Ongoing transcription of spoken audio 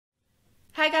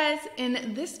Hi guys,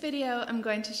 in this video I'm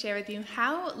going to share with you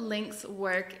how links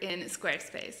work in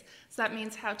Squarespace. So that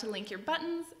means how to link your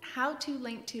buttons, how to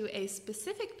link to a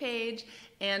specific page,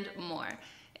 and more.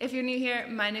 If you're new here,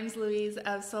 my name is Louise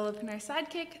of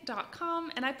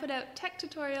solopreneursidekick.com, and I put out tech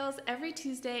tutorials every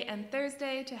Tuesday and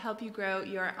Thursday to help you grow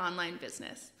your online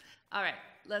business. All right,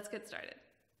 let's get started.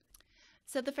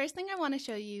 So the first thing I want to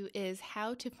show you is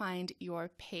how to find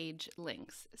your page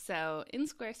links. So in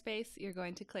Squarespace, you're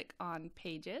going to click on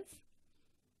Pages,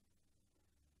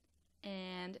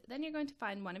 and then you're going to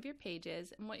find one of your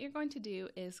pages, and what you're going to do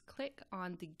is click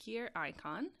on the gear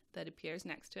icon that appears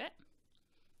next to it,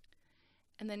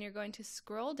 and then you're going to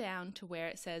scroll down to where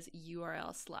it says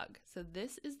URL slug. So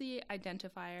this is the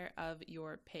identifier of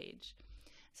your page.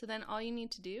 So then all you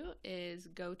need to do is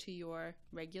go to your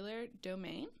regular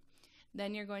domain.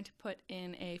 Then you're going to put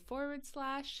in a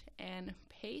 / and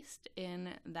paste in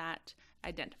that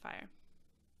identifier.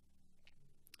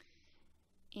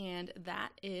 And that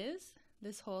is,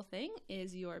 this whole thing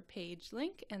is your page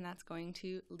link, and that's going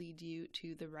to lead you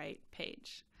to the right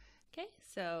page. Okay,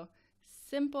 so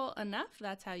simple enough.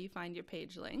 That's how you find your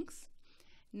page links.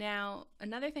 Now,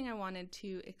 another thing I wanted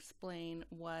to explain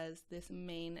was this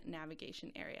main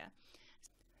navigation area.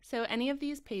 So any of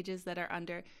these pages that are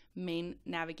under main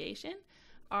navigation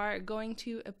are going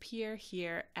to appear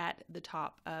here at the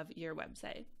top of your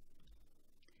website.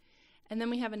 And then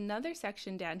we have another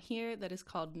section down here that is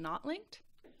called not linked.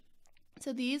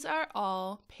 So these are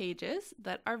all pages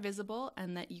that are visible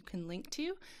and that you can link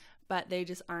to, but they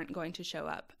just aren't going to show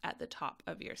up at the top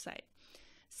of your site.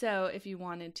 So if you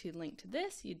wanted to link to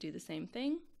this, you'd do the same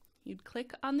thing. You'd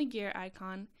click on the gear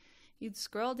icon, you'd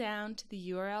scroll down to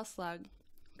the URL slug,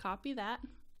 copy that,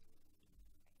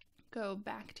 go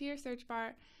back to your search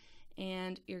bar,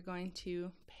 and you're going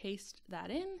to paste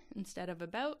that in instead of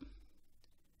about,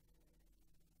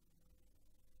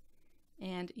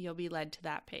 and you'll be led to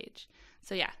that page.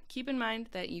 So yeah, keep in mind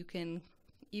that you can,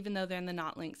 even though they're in the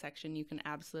not linked section, you can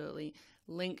absolutely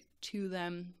link to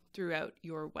them throughout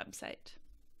your website.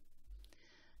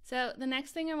 So the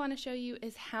next thing I want to show you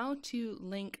is how to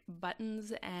link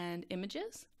buttons and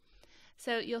images.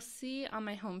 So you'll see on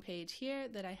my home page here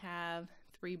that I have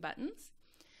 3 buttons.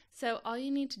 So all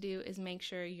you need to do is make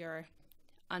sure you're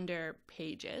under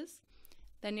Pages.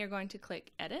 Then you're going to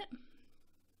click Edit.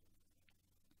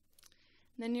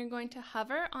 Then you're going to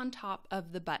hover on top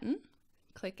of the button,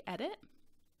 click Edit,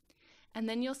 and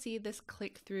then you'll see this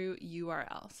click through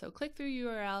URL. So click through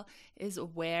URL is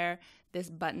where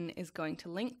this button is going to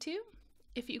link to.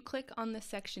 If you click on this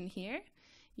section here,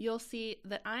 you'll see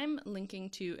that I'm linking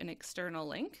to an external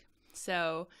link.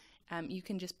 So you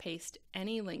can just paste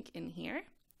any link in here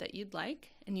that you'd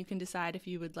like, and you can decide if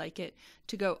you would like it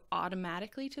to go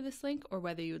automatically to this link or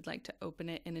whether you would like to open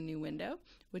it in a new window,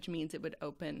 which means it would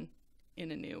open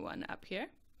in a new one up here.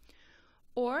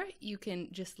 Or you can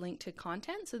just link to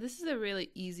content. So this is a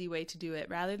really easy way to do it.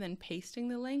 Rather than pasting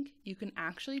the link, you can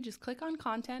actually just click on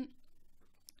content,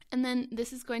 and then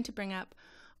this is going to bring up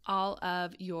all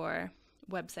of your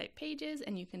website pages,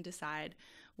 and you can decide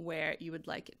where you would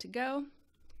like it to go.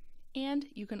 And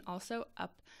you can also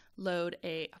upload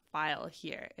a file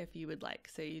here if you would like.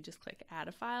 So you just click add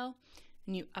a file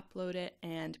and you upload it,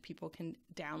 and people can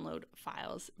download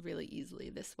files really easily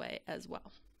this way as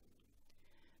well.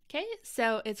 Okay,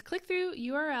 so it's click through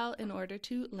URL in order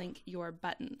to link your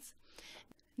buttons.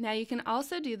 Now you can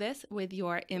also do this with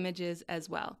your images as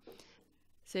well.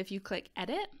 So if you click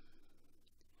edit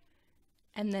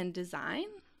and then design,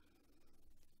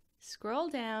 scroll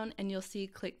down and you'll see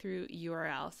click through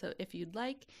URL. So if you'd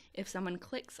like, if someone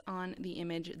clicks on the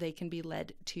image, they can be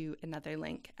led to another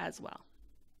link as well.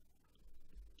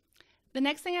 The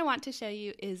next thing I want to show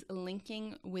you is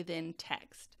linking within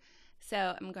text.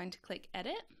 So I'm going to click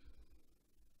edit,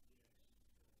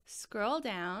 scroll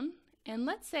down, and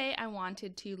let's say I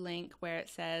wanted to link where it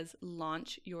says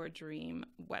launch your dream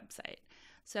website.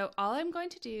 So all I'm going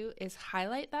to do is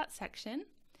highlight that section.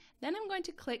 Then I'm going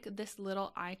to click this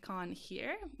little icon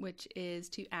here, which is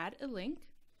to add a link.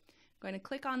 I'm going to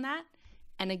click on that,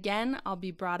 and again, I'll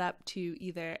be brought up to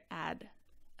either add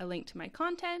a link to my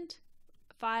content,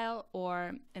 file,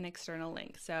 or an external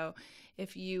link. So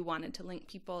if you wanted to link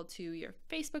people to your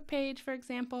Facebook page, for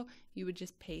example, you would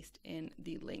just paste in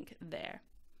the link there.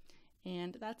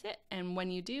 And that's it. And when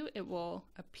you do, it will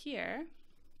appear.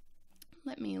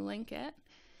 Let me link it.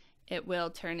 It will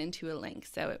turn into a link.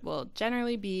 So it will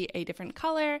generally be a different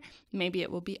color. Maybe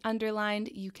it will be underlined.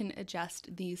 You can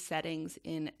adjust these settings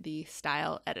in the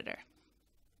style editor.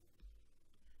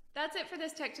 That's it for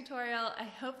this tech tutorial. I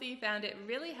hope that you found it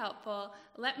really helpful.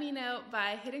 Let me know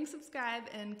by hitting subscribe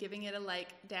and giving it a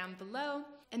like down below.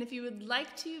 And if you would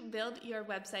like to build your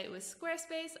website with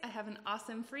Squarespace, I have an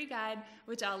awesome free guide,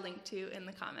 which I'll link to in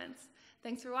the comments.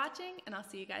 Thanks for watching, and I'll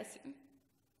see you guys soon.